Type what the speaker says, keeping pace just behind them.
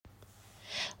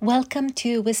Welcome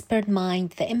to Whispered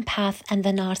Mind, the Empath and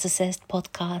the Narcissist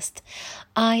podcast.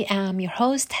 I am your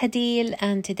host, Hadil,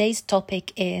 and today's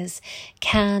topic is,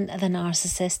 can the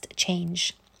narcissist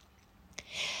change?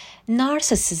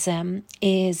 Narcissism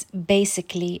is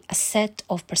basically a set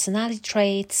of personality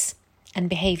traits and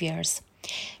behaviors.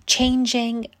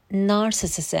 Changing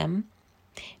narcissism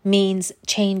means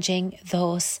changing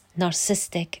those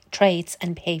narcissistic traits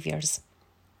and behaviors.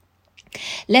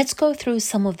 Let's go through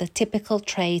some of the typical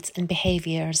traits and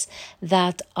behaviors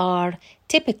that are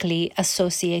typically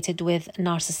associated with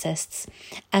narcissists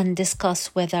and discuss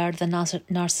whether the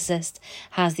narcissist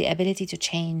has the ability to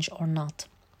change or not.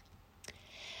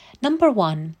 Number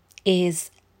one is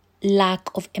lack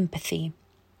of empathy.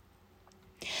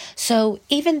 So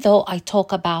even though I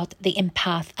talk about the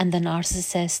empath and the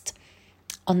narcissist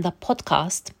on the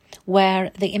podcast, where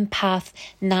the empath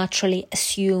naturally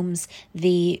assumes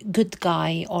the good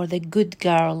guy or the good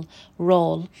girl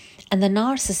role, and the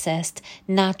narcissist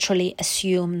naturally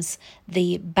assumes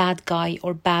the bad guy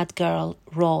or bad girl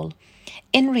role.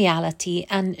 In reality,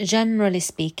 and generally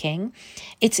speaking,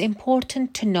 it's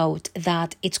important to note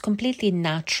that it's completely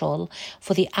natural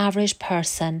for the average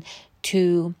person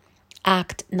to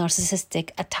act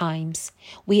narcissistic at times.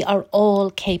 We are all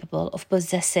capable of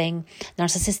possessing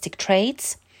narcissistic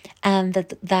traits, and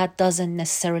that doesn't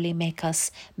necessarily make us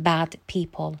bad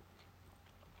people.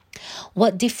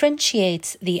 What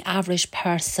differentiates the average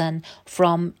person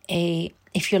from a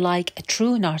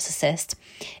true narcissist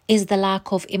is the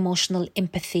lack of emotional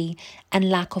empathy and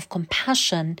lack of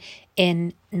compassion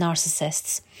in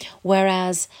narcissists,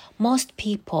 whereas most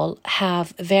people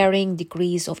have varying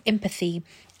degrees of empathy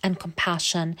and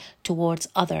compassion towards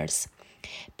others.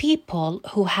 People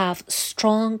who have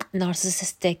strong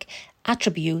narcissistic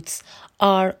attributes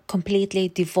are completely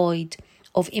devoid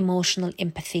of emotional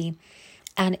empathy,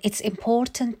 and it's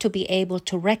important to be able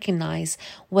to recognize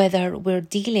whether we're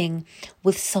dealing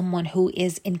with someone who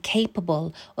is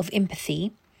incapable of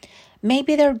empathy.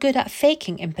 Maybe they're good at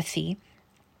faking empathy,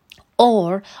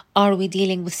 or are we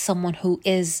dealing with someone who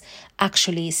is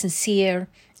actually sincere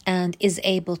and is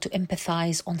able to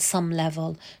empathize on some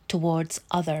level towards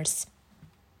others.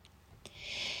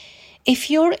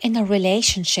 If you're in a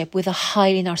relationship with a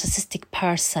highly narcissistic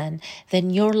person,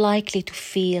 then you're likely to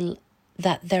feel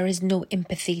that there is no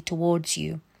empathy towards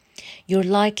you. You're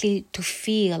likely to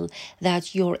feel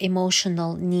that your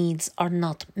emotional needs are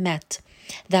not met,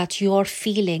 that your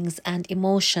feelings and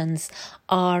emotions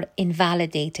are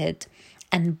invalidated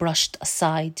and brushed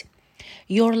aside.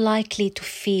 You're likely to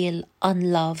feel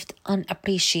unloved,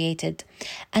 unappreciated,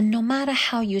 and no matter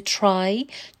how you try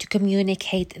to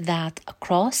communicate that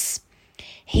across,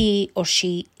 he or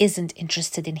she isn't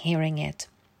interested in hearing it.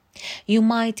 You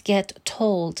might get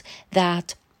told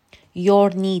that you're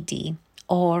needy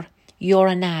or you're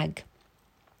a nag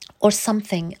or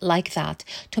something like that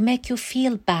to make you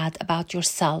feel bad about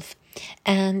yourself,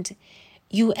 and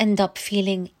you end up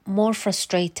feeling more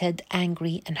frustrated,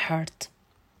 angry, and hurt.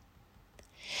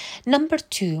 Number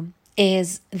two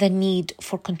is the need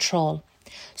for control.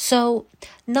 So,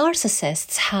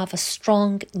 narcissists have a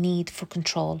strong need for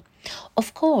control.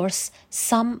 Of course,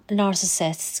 some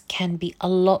narcissists can be a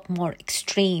lot more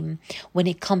extreme when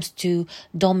it comes to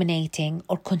dominating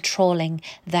or controlling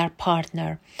their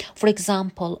partner. For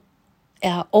example,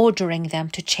 ordering them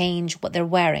to change what they're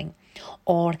wearing,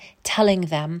 or telling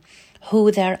them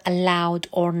who they're allowed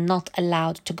or not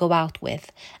allowed to go out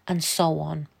with, and so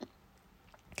on.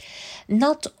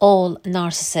 Not all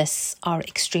narcissists are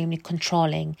extremely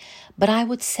controlling, but I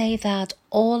would say that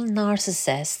all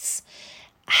narcissists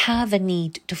have a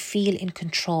need to feel in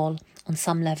control on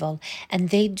some level, and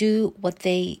they do what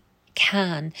they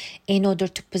can in order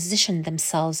to position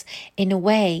themselves in a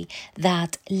way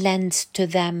that lends to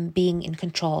them being in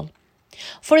control.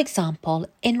 For example,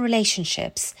 in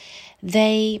relationships,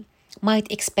 they might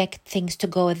expect things to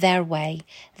go their way.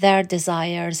 Their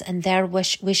desires and their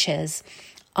wishes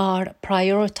are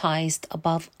prioritized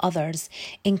above others,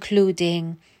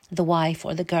 including the wife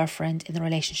or the girlfriend in the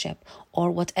relationship,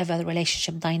 or whatever the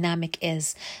relationship dynamic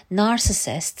is.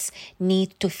 Narcissists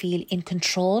need to feel in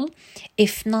control,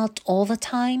 if not all the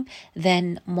time,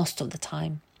 then most of the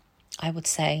time, I would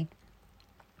say.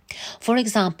 For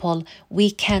example,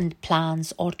 weekend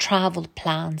plans or travel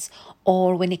plans,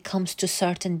 or when it comes to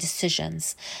certain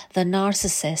decisions, the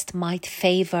narcissist might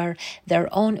favor their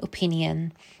own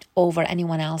opinion over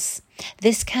anyone else.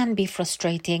 This can be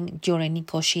frustrating during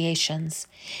negotiations.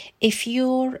 If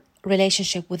your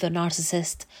relationship with a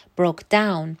narcissist broke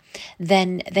down,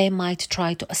 then they might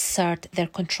try to assert their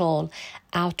control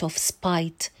out of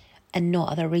spite and no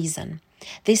other reason.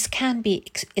 This can be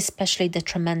especially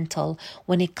detrimental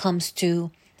when it comes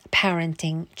to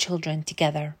parenting children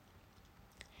together.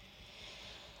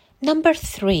 Number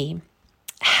 3,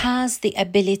 has the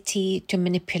ability to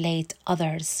manipulate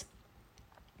others.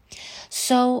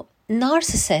 So,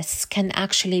 narcissists can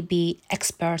actually be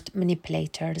expert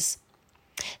manipulators.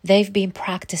 They've been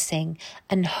practicing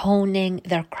and honing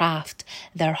their craft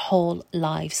their whole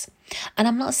lives. And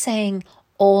I'm not saying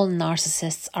all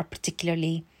narcissists are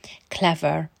particularly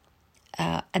clever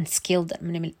and skilled at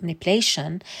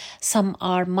manipulation. Some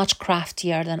are much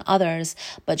craftier than others,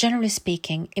 but generally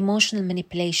speaking, emotional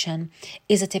manipulation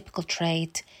is a typical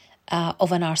trait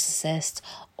of a narcissist,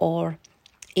 or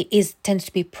tends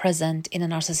to be present in a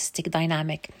narcissistic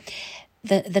dynamic.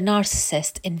 The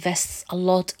narcissist invests a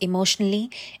lot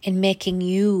emotionally in making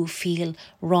you feel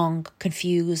wrong,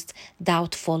 confused,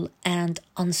 doubtful, and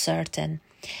uncertain.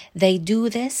 They do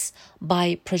this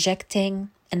by projecting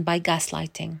and by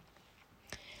gaslighting.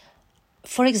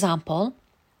 For example,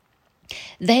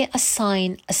 they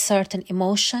assign a certain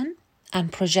emotion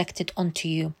and project it onto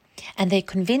you, and they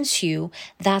convince you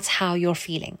that's how you're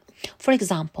feeling. For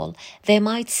example, they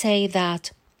might say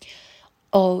that,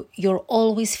 oh, you're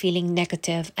always feeling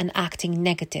negative and acting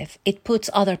negative. It puts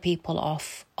other people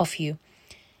off of you.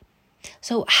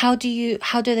 So how do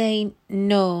they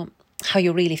know how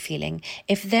you're really feeling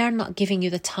if they're not giving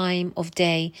you the time of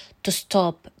day to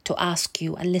stop, to ask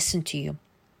you and listen to you?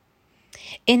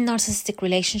 In narcissistic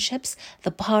relationships,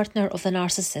 the partner of the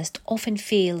narcissist often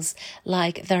feels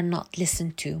like they're not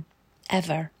listened to,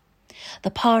 ever. The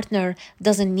partner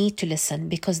doesn't need to listen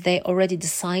because they already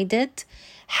decided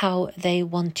how they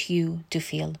want you to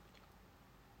feel.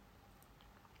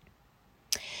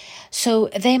 So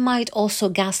they might also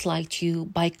gaslight you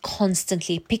by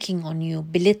constantly picking on you,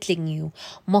 belittling you,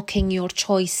 mocking your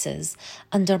choices,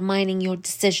 undermining your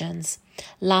decisions,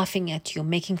 laughing at you,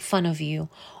 making fun of you,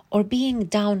 or being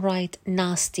downright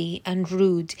nasty and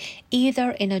rude,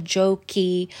 either in a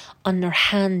jokey,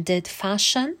 underhanded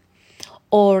fashion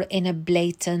or in a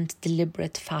blatant,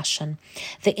 deliberate fashion.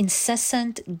 The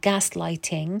incessant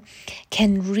gaslighting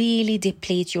can really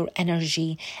deplete your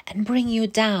energy and bring you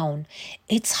down.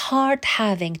 It's hard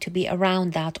having to be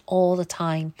around that all the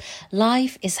time.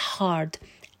 Life is hard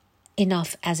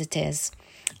enough as it is.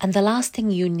 And the last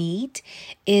thing you need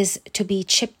is to be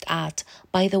chipped at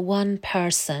by the one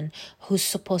person who's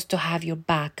supposed to have your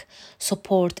back,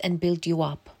 support and build you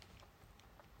up.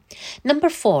 Number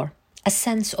 4, a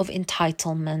sense of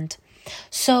entitlement.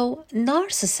 So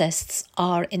narcissists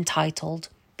are entitled,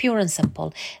 pure and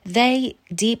simple. They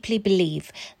deeply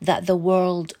believe that the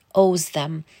world owes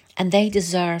them and they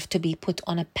deserve to be put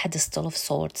on a pedestal of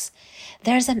sorts.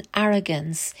 There's an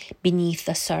arrogance beneath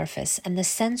the surface and the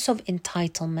sense of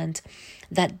entitlement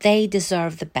that they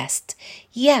deserve the best.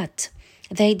 Yet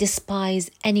they despise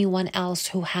anyone else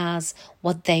who has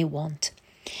what they want.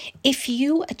 If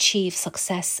you achieve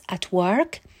success at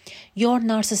work, your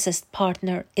narcissist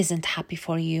partner isn't happy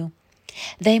for you.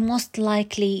 They most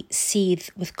likely seethe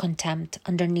with contempt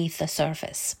underneath the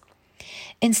surface.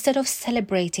 Instead of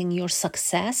celebrating your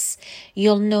success,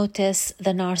 you'll notice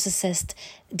the narcissist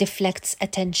deflects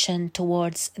attention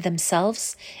towards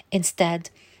themselves instead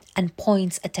and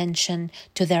points attention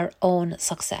to their own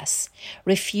success,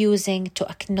 refusing to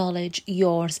acknowledge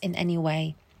yours in any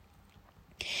way.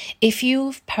 If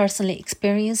you've personally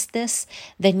experienced this,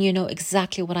 then you know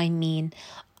exactly what I mean.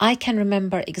 I can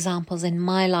remember examples in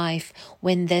my life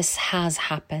when this has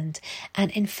happened.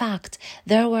 And in fact,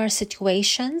 there were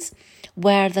situations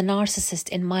where the narcissist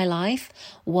in my life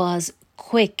was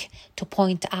quick to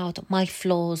point out my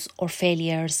flaws or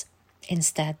failures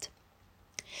instead.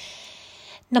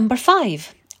 Number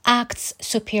 5, acts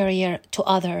superior to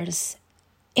others.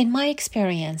 In my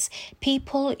experience,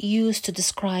 people used to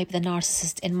describe the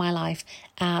narcissist in my life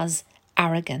as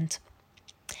arrogant.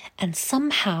 And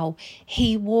somehow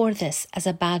he wore this as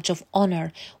a badge of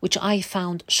honor, which I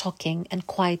found shocking and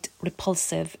quite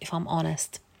repulsive, if I'm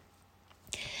honest.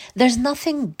 There's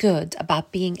nothing good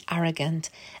about being arrogant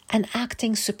and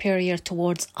acting superior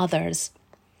towards others.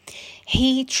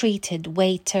 He treated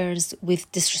waiters with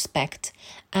disrespect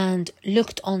and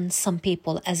looked on some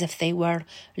people as if they were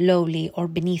lowly or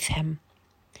beneath him.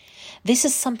 This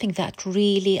is something that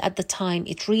really, at the time,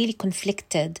 it really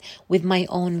conflicted with my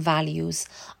own values.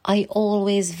 I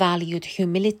always valued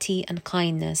humility and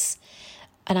kindness,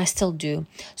 and I still do.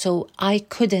 So I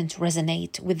couldn't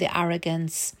resonate with the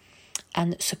arrogance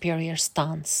and superior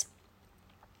stance.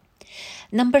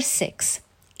 Number 6,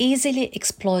 easily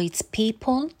exploits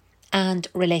people and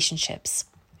relationships.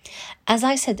 As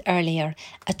I said earlier,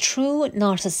 a true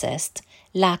narcissist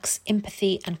lacks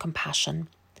empathy and compassion.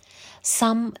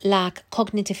 Some lack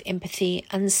cognitive empathy,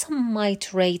 and some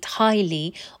might rate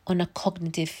highly on a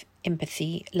cognitive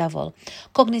empathy level.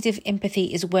 Cognitive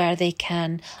empathy is where they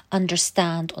can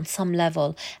understand on some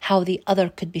level how the other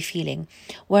could be feeling,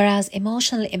 whereas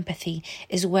emotional empathy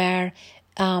is where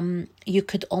you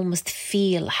could almost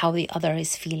feel how the other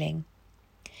is feeling.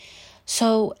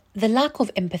 So the lack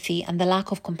of empathy and the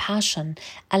lack of compassion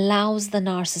allows the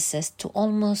narcissist to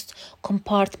almost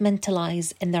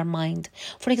compartmentalize in their mind.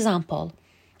 For example,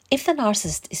 if the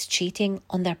narcissist is cheating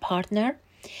on their partner,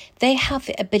 they have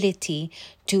the ability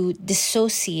to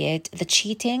dissociate the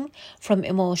cheating from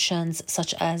emotions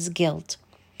such as guilt.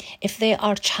 If they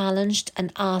are challenged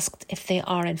and asked if they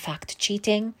are in fact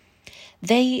cheating,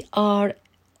 they are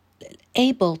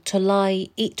able to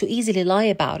easily lie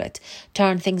about it,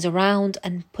 turn things around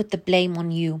and put the blame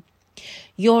on you.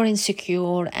 You're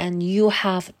insecure and you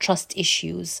have trust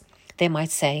issues, they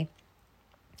might say.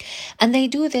 And they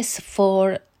do this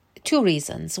for two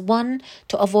reasons. One,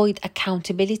 to avoid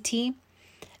accountability.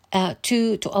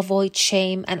 Two, to avoid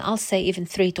shame. And I'll say even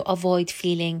three, to avoid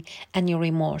feeling any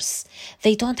remorse.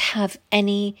 They don't have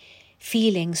any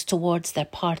feelings towards their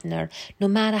partner, no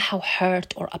matter how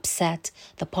hurt or upset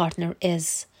the partner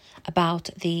is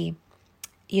about the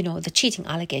cheating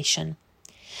allegation.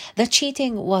 The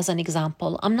cheating was an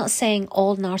example. I'm not saying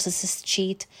all narcissists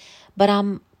cheat, but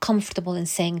I'm comfortable in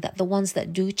saying that the ones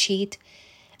that do cheat,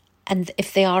 and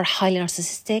if they are highly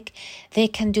narcissistic, they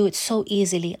can do it so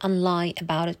easily and lie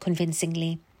about it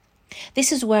convincingly.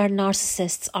 This is where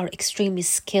narcissists are extremely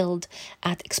skilled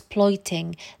at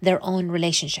exploiting their own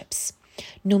relationships.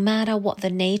 No matter what the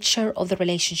nature of the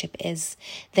relationship is,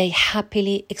 they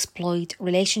happily exploit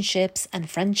relationships and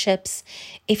friendships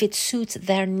if it suits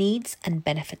their needs and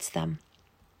benefits them.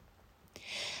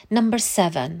 Number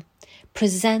 7,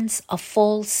 presents a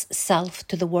false self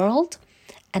to the world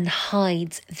and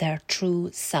hides their true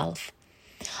self.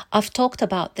 I've talked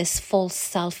about this false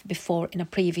self before in a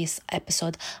previous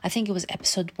episode. I think it was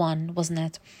episode 1, wasn't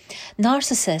it?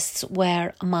 Narcissists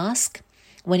wear a mask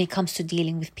when it comes to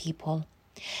dealing with people.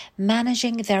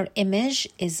 Managing their image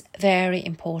is very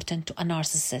important to a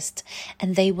narcissist,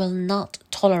 and they will not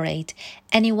tolerate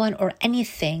anyone or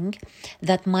anything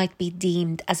that might be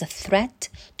deemed as a threat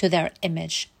to their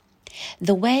image.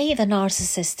 The way the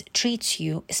narcissist treats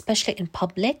you, especially in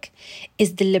public,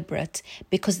 is deliberate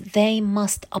because they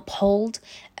must uphold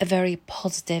a very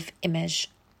positive image.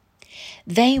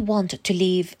 They want to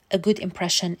leave a good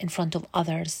impression in front of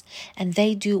others, and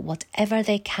they do whatever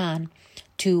they can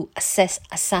to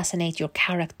assassinate your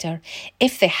character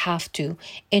if they have to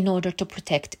in order to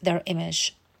protect their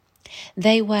image.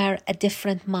 They wear a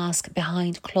different mask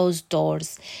behind closed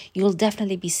doors. You'll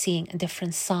definitely be seeing a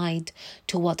different side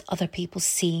to what other people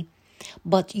see,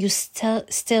 but you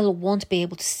still won't be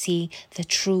able to see the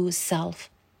true self.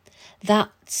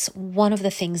 That's one of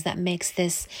the things that makes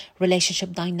this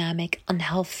relationship dynamic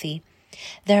unhealthy.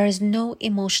 There is no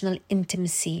emotional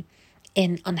intimacy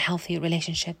in unhealthy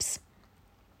relationships.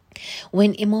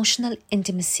 When emotional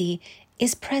intimacy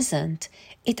is present,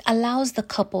 it allows the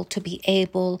couple to be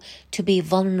able to be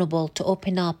vulnerable, to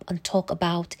open up and talk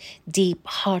about deep,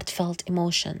 heartfelt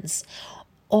emotions.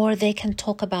 Or they can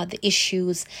talk about the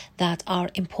issues that are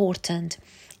important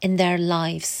in their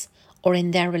lives or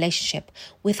in their relationship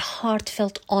with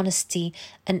heartfelt honesty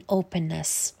and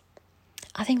openness.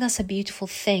 I think that's a beautiful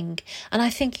thing. And I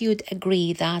think you'd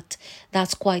agree that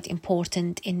that's quite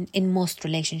important in most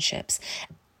relationships.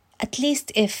 At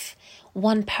least if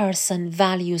one person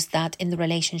values that in the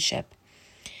relationship.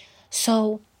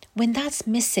 So when that's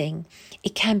missing,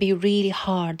 it can be really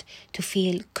hard to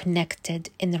feel connected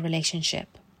in the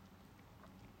relationship.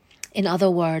 In other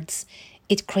words,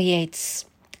 it creates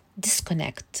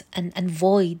disconnect and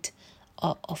void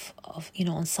of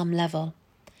on some level.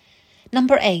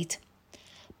 Number 8,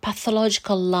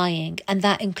 pathological lying, and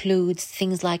that includes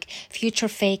things like future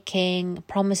faking,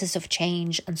 promises of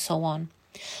change, and so on.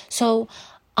 So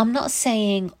I'm not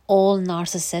saying all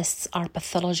narcissists are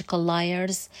pathological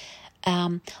liars,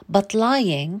 but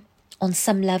lying on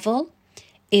some level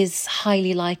is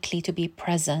highly likely to be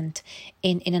present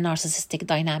in a narcissistic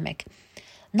dynamic.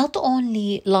 Not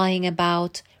only lying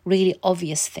about really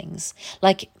obvious things,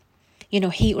 like,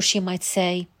 he or she might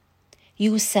say,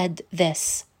 you said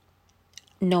this.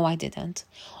 No, I didn't.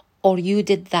 Or you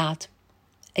did that.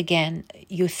 Again,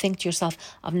 you think to yourself,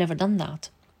 I've never done that.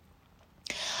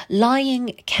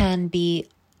 Lying can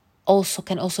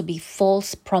also be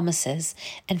false promises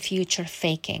and future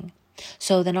faking.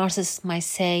 So the narcissist might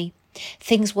say,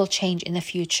 things will change in the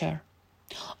future.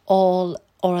 Or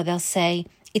they'll say,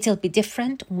 it'll be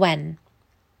different when.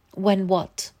 When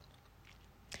what?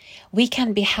 We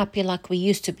can be happy like we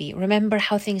used to be. Remember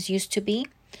how things used to be?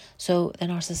 So the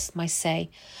narcissist might say,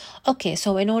 okay,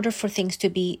 so in order for things to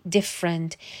be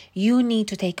different, you need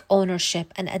to take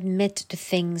ownership and admit to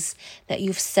things that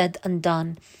you've said and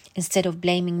done instead of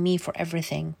blaming me for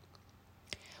everything.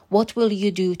 What will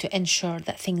you do to ensure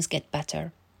that things get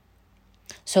better?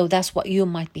 So that's what you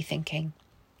might be thinking.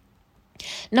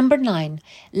 Number 9,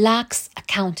 lacks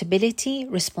accountability,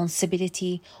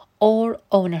 responsibility, or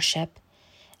ownership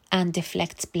and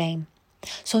deflects blame.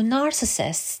 So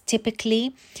narcissists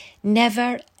typically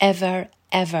never, ever,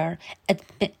 ever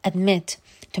admit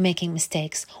to making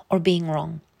mistakes or being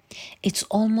wrong. It's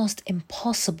almost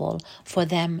impossible for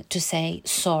them to say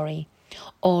sorry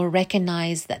or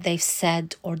recognize that they've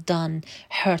said or done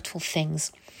hurtful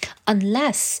things.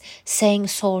 Unless saying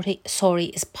sorry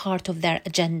is part of their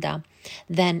agenda,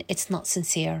 then it's not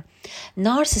sincere.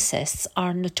 Narcissists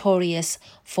are notorious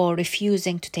for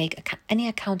refusing to take any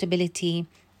accountability,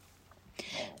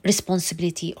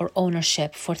 responsibility, or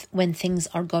ownership for when things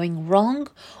are going wrong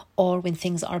or when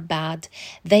things are bad.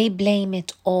 They blame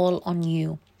it all on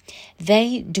you.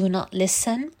 They do not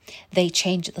listen. They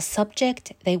change the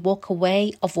subject. They walk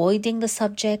away, avoiding the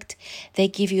subject. They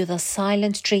give you the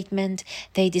silent treatment.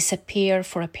 They disappear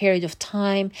for a period of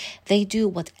time. They do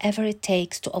whatever it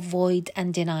takes to avoid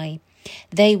and deny.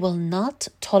 They will not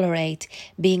tolerate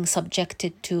being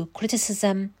subjected to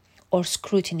criticism or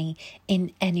scrutiny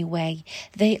in any way.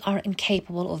 They are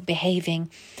incapable of behaving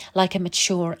like a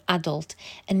mature adult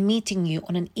and meeting you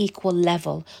on an equal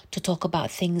level to talk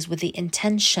about things with the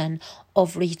intention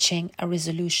of reaching a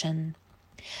resolution.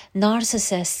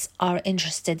 Narcissists are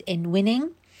interested in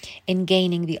winning, in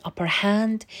gaining the upper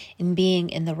hand, in being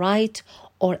in the right,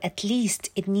 or at least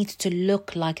it needs to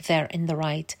look like they're in the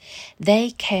right.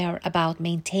 They care about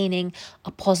maintaining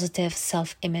a positive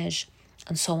self-image,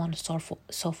 and so on and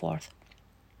so forth.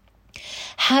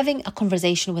 Having a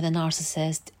conversation with a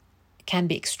narcissist can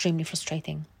be extremely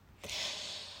frustrating.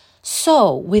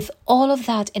 So, with all of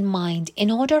that in mind,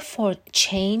 in order for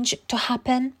change to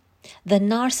happen, the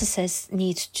narcissist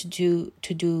needs to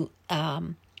do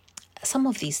some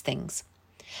of these things.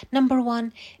 Number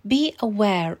 1, be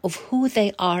aware of who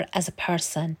they are as a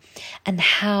person and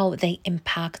how they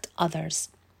impact others.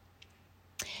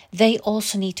 They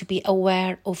also need to be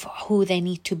aware of who they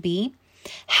need to be,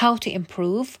 how to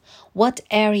improve, what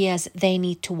areas they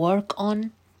need to work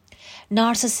on.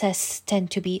 Narcissists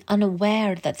tend to be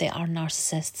unaware that they are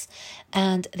narcissists,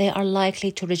 and they are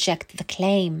likely to reject the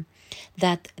claim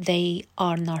that they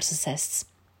are narcissists.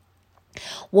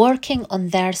 Working on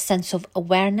their sense of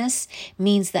awareness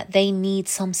means that they need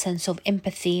some sense of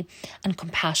empathy and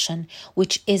compassion,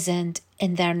 which isn't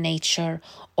in their nature,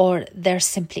 or they're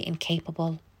simply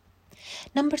incapable.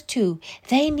 Number 2,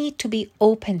 they need to be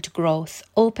open to growth,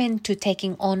 open to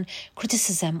taking on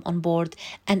criticism on board,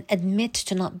 and admit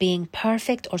to not being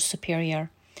perfect or superior.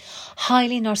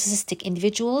 Highly narcissistic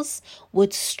individuals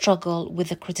would struggle with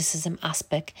the criticism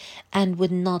aspect and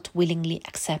would not willingly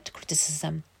accept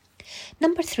criticism.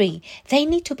 Number 3, they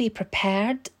need to be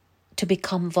prepared to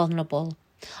become vulnerable,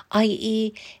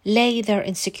 i.e., lay their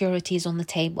insecurities on the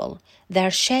table,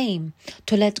 their shame,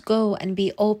 to let go and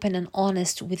be open and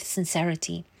honest with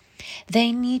sincerity.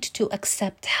 They need to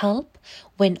accept help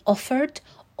when offered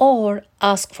or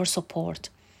ask for support.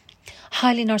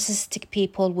 Highly narcissistic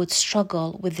people would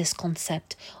struggle with this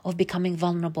concept of becoming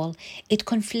vulnerable. It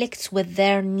conflicts with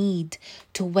their need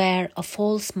to wear a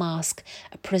false mask,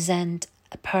 present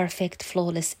a perfect,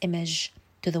 flawless image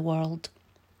to the world.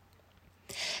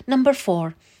 Number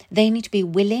 4, they need to be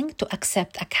willing to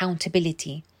accept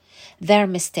accountability, their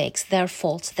mistakes, their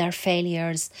faults, their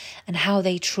failures, and how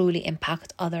they truly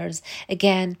impact others.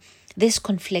 Again, this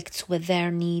conflicts with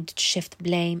their need to shift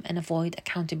blame and avoid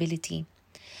accountability.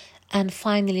 And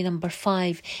finally, number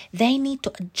 5, they need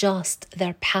to adjust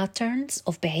their patterns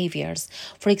of behaviors.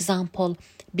 For example,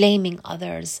 blaming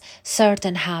others,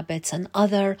 certain habits, and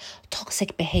other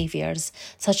toxic behaviors,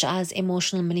 such as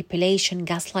emotional manipulation,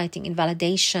 gaslighting,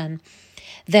 invalidation.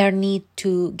 Their need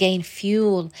to gain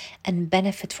fuel and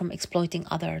benefit from exploiting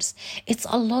others. It's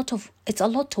a lot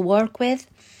to work with,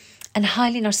 and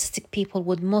highly narcissistic people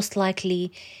would most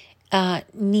likely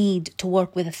need to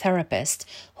work with a therapist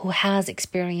who has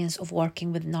experience of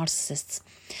working with narcissists.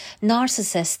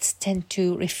 Narcissists tend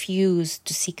to refuse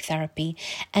to seek therapy,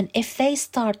 and if they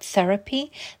start therapy,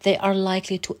 they are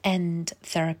likely to end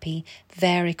therapy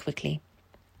very quickly.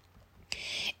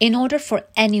 In order for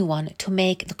anyone to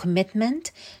make the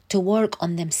commitment to work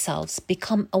on themselves,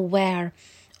 become aware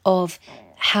of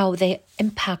how they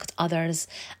impact others,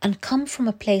 and come from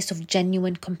a place of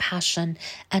genuine compassion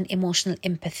and emotional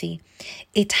empathy.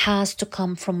 It has to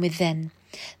come from within.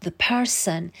 The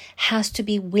person has to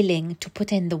be willing to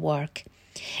put in the work.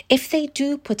 If they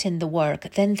do put in the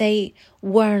work, then they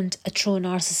weren't a true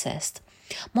narcissist.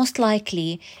 Most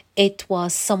likely, it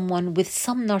was someone with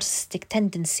some narcissistic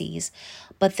tendencies,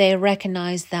 but they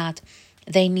recognize that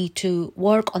they need to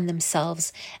work on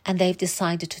themselves and they've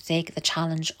decided to take the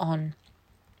challenge on.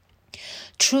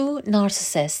 True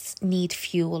narcissists need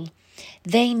fuel.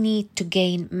 They need to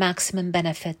gain maximum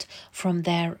benefit from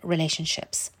their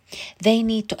relationships. They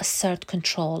need to assert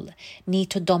control, need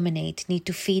to dominate, need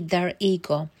to feed their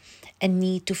ego, and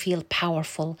need to feel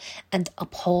powerful and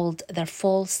uphold their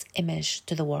false image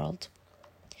to the world.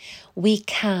 We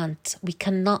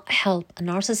cannot help a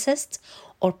narcissist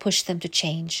or push them to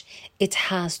change. It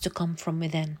has to come from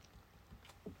within.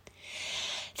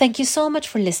 Thank you so much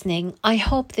for listening. I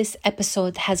hope this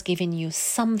episode has given you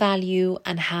some value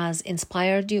and has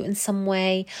inspired you in some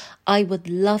way. I would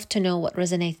love to know what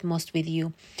resonated most with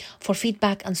you. For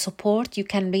feedback and support, you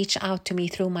can reach out to me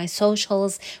through my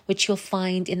socials, which you'll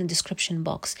find in the description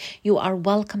box. You are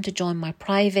welcome to join my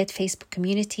private Facebook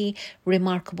community,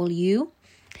 Remarkable You.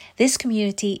 This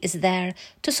community is there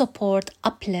to support,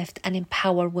 uplift, and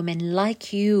empower women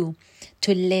like you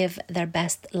to live their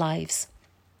best lives.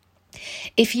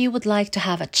 If you would like to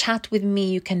have a chat with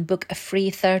me, you can book a free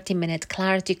 30-minute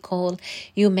clarity call.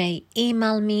 You may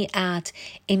email me at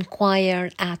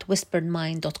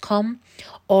inquire@whisperedmind.com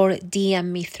or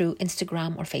DM me through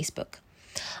Instagram or Facebook.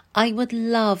 I would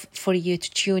love for you to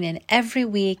tune in every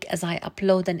week as I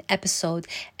upload an episode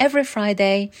every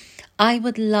Friday. I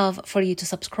would love for you to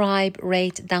subscribe,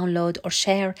 rate, download, or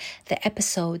share the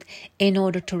episode in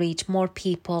order to reach more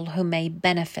people who may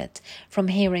benefit from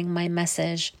hearing my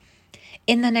message.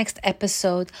 In the next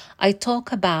episode, I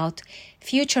talk about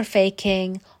future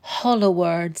faking, hollow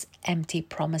words, empty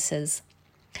promises.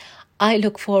 I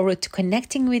look forward to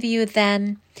connecting with you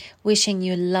then. Wishing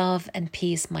you love and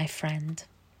peace, my friend.